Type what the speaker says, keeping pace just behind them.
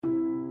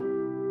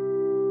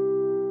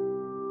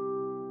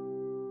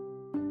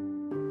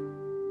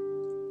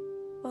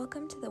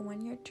Welcome to the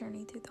 1 Year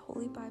Journey through the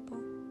Holy Bible.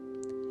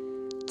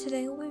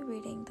 Today we'll be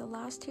reading the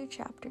last two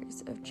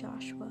chapters of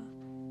Joshua,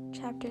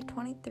 chapter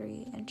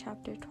 23 and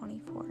chapter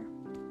 24.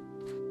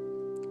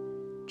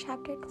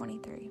 Chapter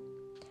 23,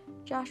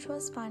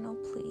 Joshua's final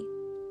plea.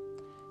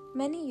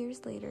 Many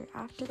years later,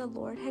 after the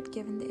Lord had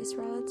given the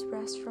Israelites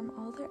rest from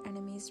all their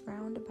enemies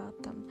round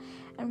about them,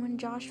 and when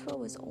Joshua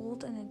was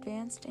old and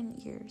advanced in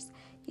years,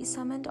 he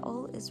summoned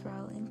all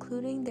Israel,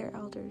 including their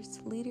elders,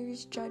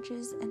 leaders,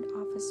 judges, and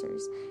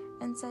officers,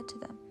 and said to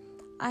them,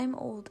 I am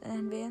old and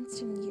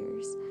advanced in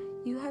years.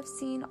 You have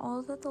seen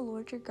all that the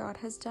Lord your God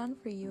has done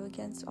for you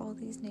against all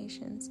these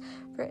nations,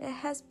 for it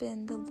has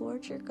been the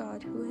Lord your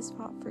God who has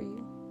fought for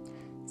you.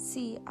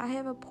 See, I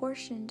have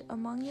apportioned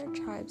among your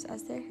tribes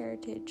as their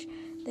heritage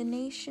the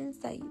nations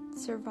that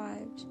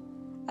survived,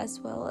 as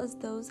well as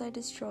those I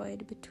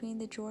destroyed between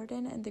the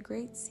Jordan and the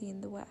Great Sea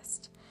in the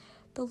west.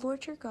 The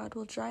Lord your God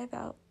will drive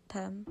out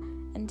them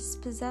and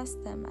dispossess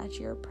them at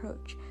your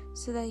approach,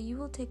 so that you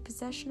will take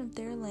possession of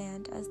their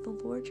land as the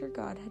Lord your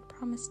God had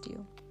promised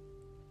you.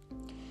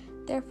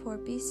 Therefore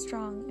be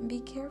strong and be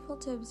careful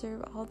to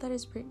observe all that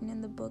is written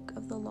in the book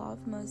of the law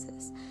of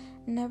Moses,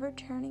 never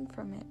turning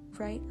from it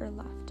right or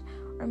left,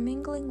 or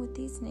mingling with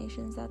these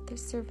nations that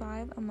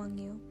survive among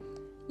you.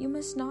 You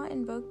must not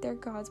invoke their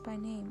gods by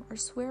name, or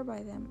swear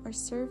by them, or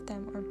serve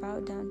them, or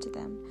bow down to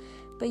them,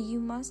 but you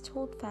must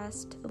hold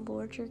fast to the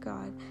Lord your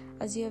God,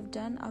 as you have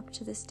done up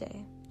to this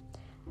day.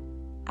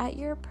 At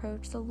your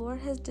approach, the Lord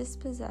has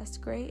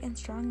dispossessed great and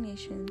strong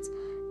nations.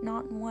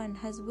 Not one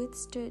has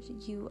withstood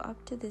you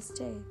up to this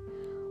day.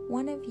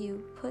 One of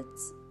you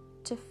puts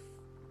to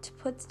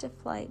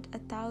flight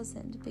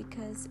 1,000,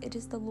 because it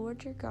is the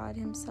Lord your God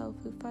himself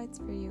who fights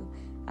for you,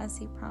 as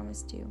he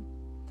promised you.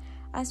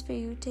 As for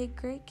you, take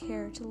great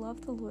care to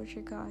love the Lord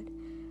your God.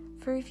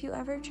 For if you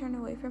ever turn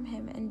away from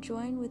him and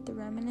join with the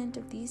remnant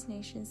of these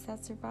nations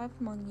that survive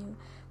among you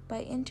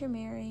by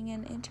intermarrying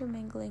and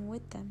intermingling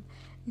with them,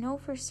 know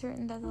for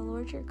certain that the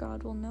Lord your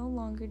God will no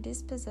longer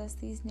dispossess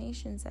these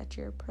nations at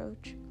your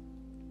approach.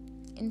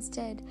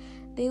 Instead,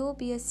 they will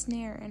be a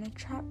snare and a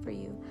trap for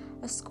you,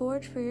 a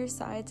scourge for your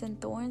sides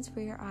and thorns for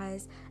your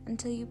eyes,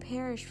 until you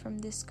perish from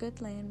this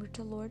good land which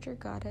the Lord your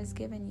God has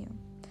given you.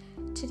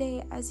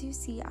 Today, as you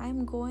see, I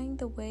am going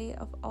the way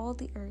of all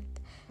the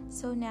earth.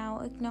 So now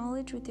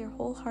acknowledge with your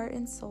whole heart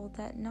and soul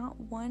that not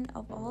one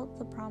of all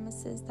the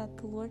promises that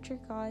the Lord your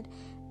God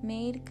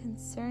made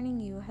concerning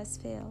you has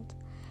failed.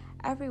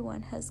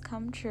 Everyone has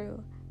come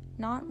true,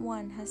 not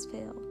one has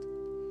failed.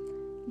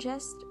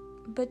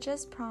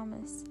 Just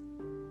promise,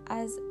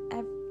 as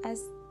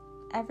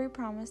every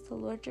promise the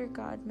Lord your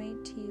God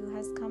made to you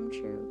has come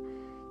true,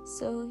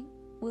 so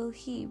will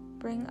he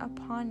bring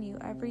upon you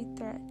every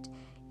threat,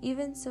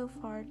 even so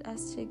far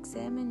as to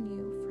examine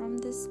you from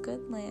this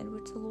good land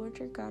which the Lord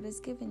your God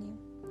has given you.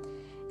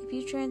 If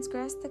you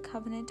transgress the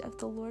covenant of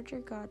the Lord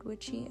your God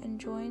which he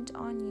enjoined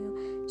on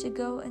you to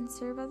go and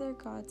serve other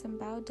gods and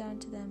bow down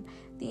to them,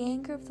 the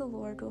anger of the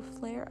Lord will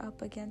flare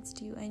up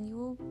against you, and you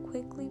will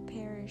quickly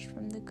perish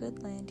from the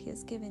good land he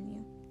has given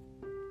you.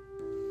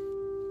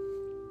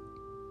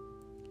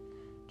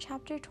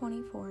 Chapter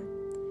 24,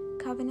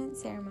 Covenant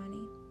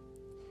Ceremony.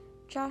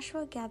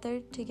 Joshua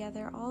gathered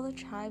together all the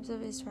tribes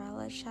of Israel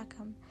at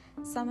Shechem,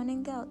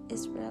 summoning the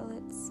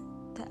Israelites,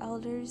 the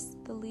elders,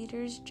 the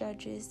leaders,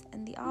 judges,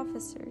 and the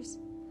officers.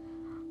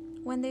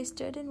 When they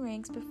stood in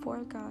ranks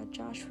before God,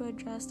 Joshua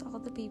addressed all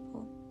the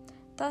people.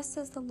 Thus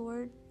says the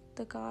Lord,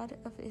 the God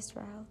of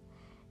Israel,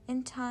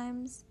 in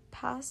times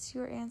past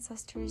your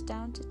ancestors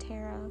down to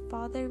Terah,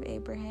 father of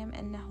Abraham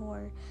and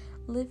Nahor,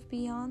 lived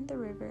beyond the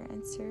river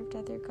and served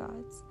other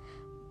gods.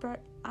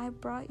 But I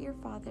brought your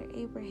father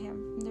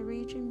Abraham from the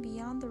region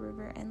beyond the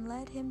river and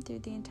led him through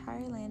the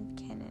entire land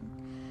of Canaan.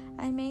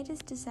 I made his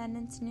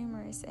descendants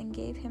numerous and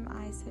gave him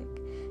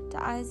Isaac.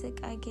 To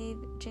Isaac I gave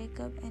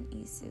Jacob and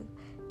Esau.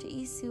 To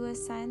Esau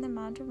assigned the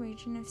mountain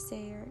region of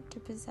Seir to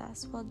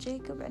possess, while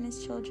Jacob and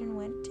his children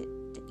went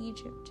to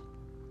Egypt.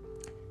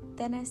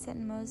 Then I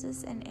sent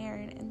Moses and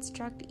Aaron and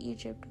struck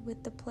Egypt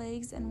with the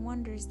plagues and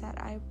wonders that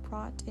I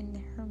brought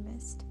in her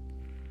midst.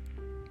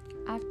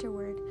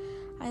 Afterward,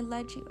 I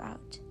led you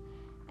out.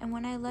 And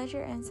when I led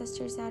your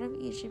ancestors out of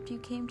Egypt, you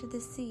came to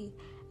the sea,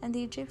 and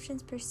the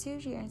Egyptians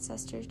pursued your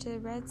ancestors to the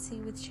Red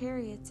Sea with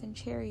chariots and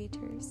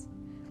charioteers.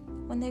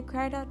 When they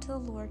cried out to the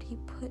Lord, he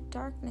put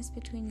darkness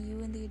between you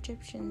and the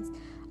Egyptians,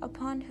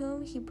 upon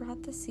whom he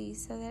brought the sea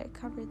so that it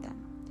covered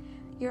them.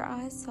 Your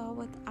eyes saw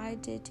what I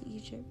did to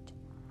Egypt.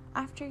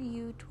 After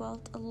you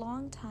dwelt a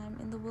long time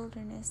in the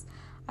wilderness,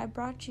 I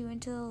brought you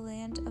into the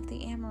land of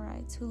the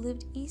Amorites, who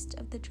lived east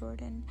of the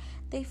Jordan.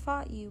 They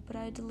fought you, but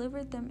I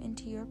delivered them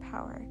into your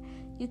power.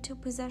 You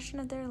took possession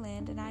of their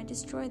land, and I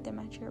destroyed them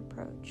at your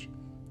approach.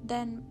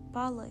 Then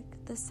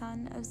Balak, the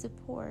son of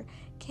Zippor,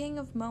 king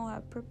of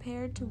Moab,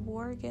 prepared to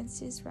war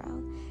against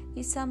Israel.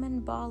 He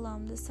summoned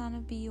Balaam, the son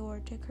of Beor,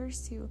 to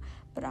curse you,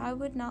 but I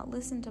would not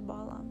listen to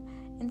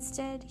Balaam.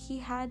 Instead, he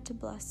had to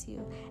bless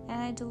you,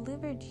 and I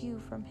delivered you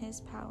from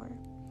his power.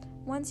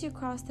 Once you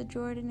crossed the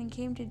Jordan and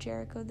came to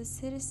Jericho, the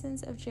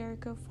citizens of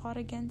Jericho fought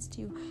against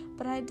you,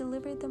 but I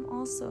delivered them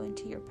also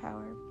into your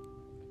power.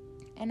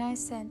 And I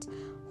sent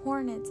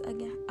hornets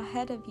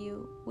ahead of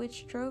you,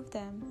 which drove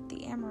them,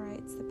 the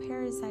Amorites, the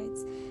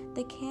Perizzites,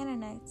 the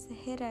Canaanites, the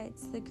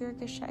Hittites, the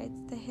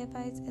Girgashites, the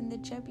Hivites, and the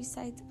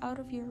Jebusites out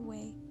of your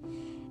way.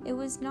 It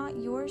was not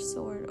your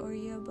sword or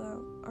your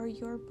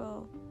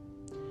bow.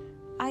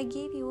 I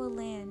gave you a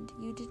land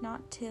you did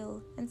not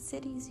till, and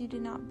cities you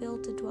did not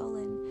build to dwell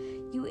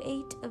in. You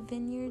ate of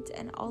vineyards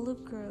and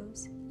olive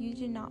groves you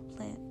did not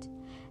plant.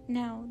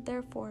 Now,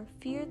 therefore,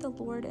 fear the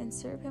Lord and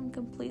serve him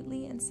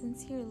completely and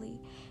sincerely.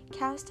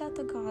 Cast out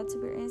the gods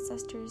of your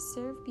ancestors,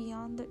 serve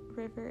beyond the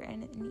river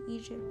and in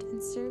Egypt,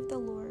 and serve the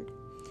Lord.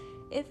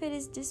 If it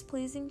is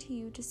displeasing to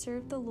you to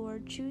serve the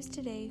Lord, choose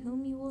today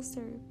whom you will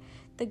serve,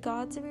 the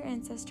gods of your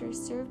ancestors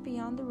serve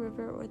beyond the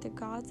river, or the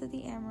gods of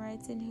the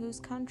Amorites in whose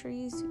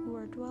countries you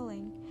are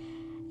dwelling.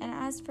 And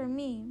as for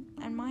me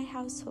and my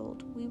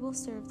household, we will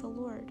serve the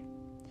Lord.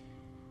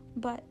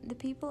 But the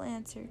people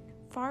answered,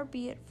 Far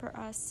be it for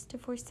us to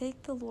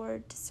forsake the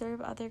Lord to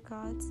serve other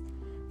gods.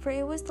 For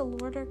it was the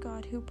Lord our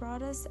God who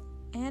brought us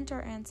and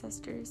our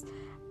ancestors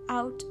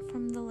out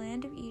from the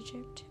land of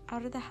Egypt,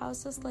 out of the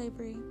house of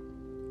slavery.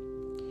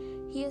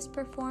 He has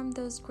performed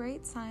those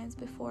great signs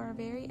before our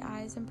very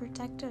eyes and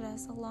protected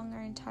us along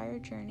our entire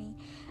journey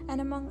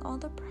and among all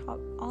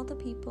the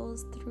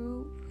peoples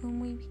through whom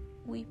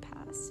we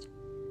passed.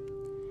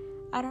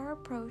 At our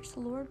approach, the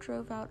Lord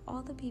drove out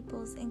all the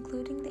peoples,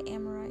 including the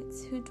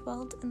Amorites, who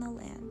dwelt in the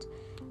land.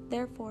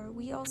 Therefore,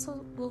 we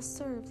also will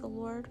serve the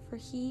Lord, for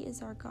he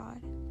is our God.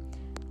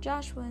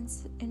 Joshua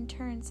in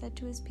turn said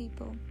to his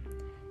people,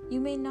 You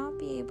may not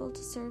be able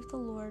to serve the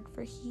Lord,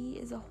 for he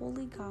is a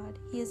holy God.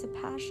 He is a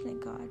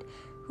passionate God,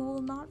 who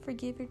will not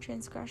forgive your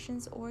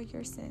transgressions or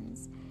your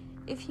sins.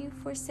 If you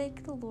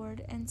forsake the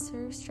Lord and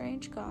serve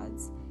strange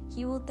gods,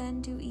 he will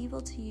then do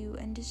evil to you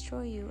and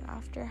destroy you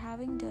after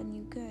having done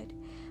you good.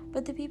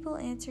 But the people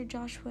answered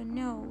Joshua,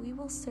 No, we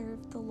will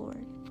serve the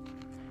Lord.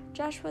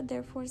 Joshua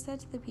therefore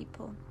said to the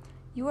people,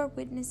 You are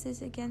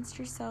witnesses against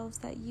yourselves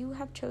that you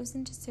have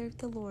chosen to serve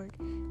the Lord.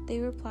 They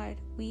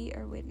replied, We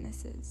are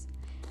witnesses.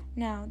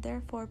 Now,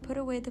 therefore, put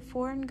away the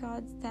foreign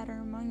gods that are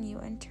among you,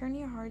 and turn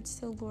your hearts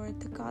to the Lord,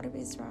 the God of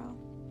Israel.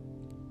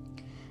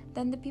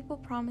 Then the people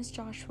promised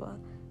Joshua,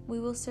 We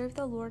will serve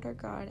the Lord our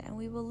God, and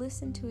we will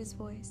listen to his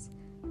voice.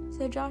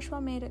 So Joshua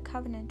made a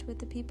covenant with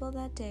the people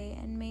that day,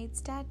 and made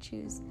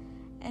statutes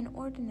and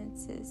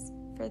ordinances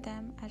for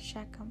them at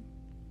Shechem.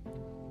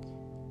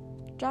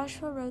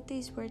 Joshua wrote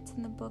these words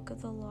in the book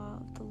of the law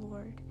of the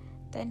Lord.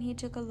 Then he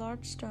took a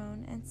large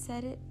stone and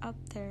set it up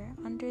there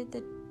under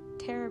the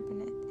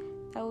terebinth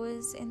that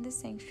was in the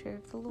sanctuary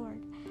of the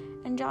Lord.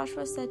 And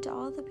Joshua said to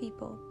all the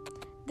people,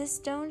 This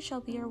stone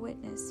shall be our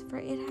witness, for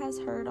it has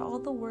heard all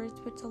the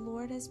words which the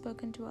Lord has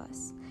spoken to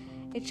us.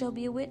 It shall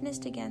be a witness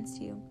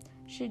against you,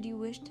 should you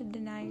wish to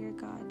deny your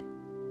God.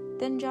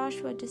 Then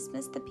Joshua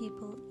dismissed the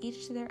people,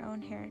 each to their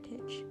own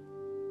heritage.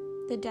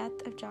 The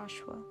death of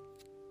Joshua.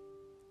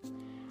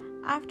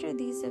 After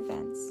these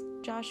events,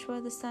 Joshua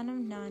the son of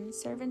Nun,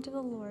 servant of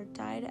the Lord,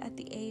 died at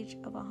the age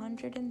of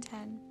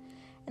 110,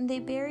 and they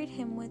buried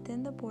him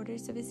within the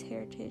borders of his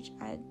heritage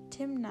at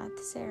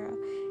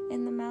Timnath-Serah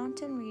in the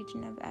mountain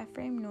region of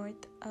Ephraim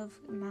north of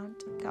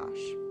Mount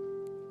Gaash.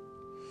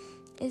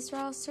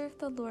 Israel served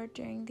the Lord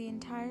during the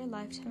entire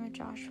lifetime of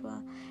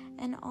Joshua,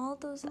 and all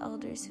those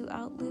elders who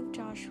outlived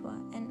Joshua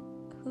and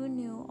who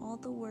knew all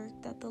the work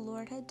that the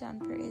Lord had done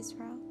for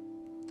Israel.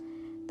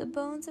 The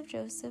bones of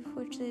Joseph,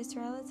 which the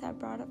Israelites had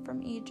brought up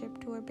from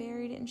Egypt, were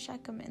buried in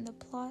Shechem in the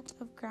plot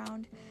of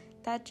ground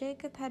that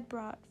Jacob had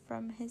bought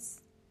from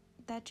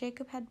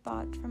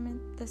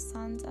the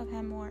sons of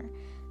Hamor,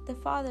 the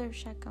father of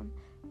Shechem,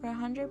 for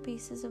 100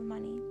 pieces of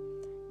money.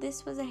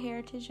 This was a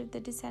heritage of the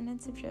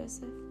descendants of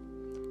Joseph.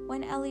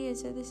 When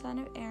Eleazar the son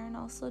of Aaron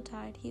also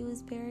died, he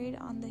was buried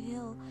on the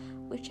hill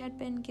which had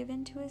been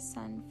given to his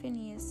son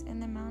Phinehas in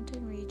the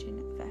mountain region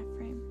of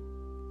Ephraim.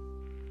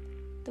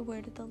 The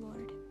word of the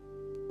Lord.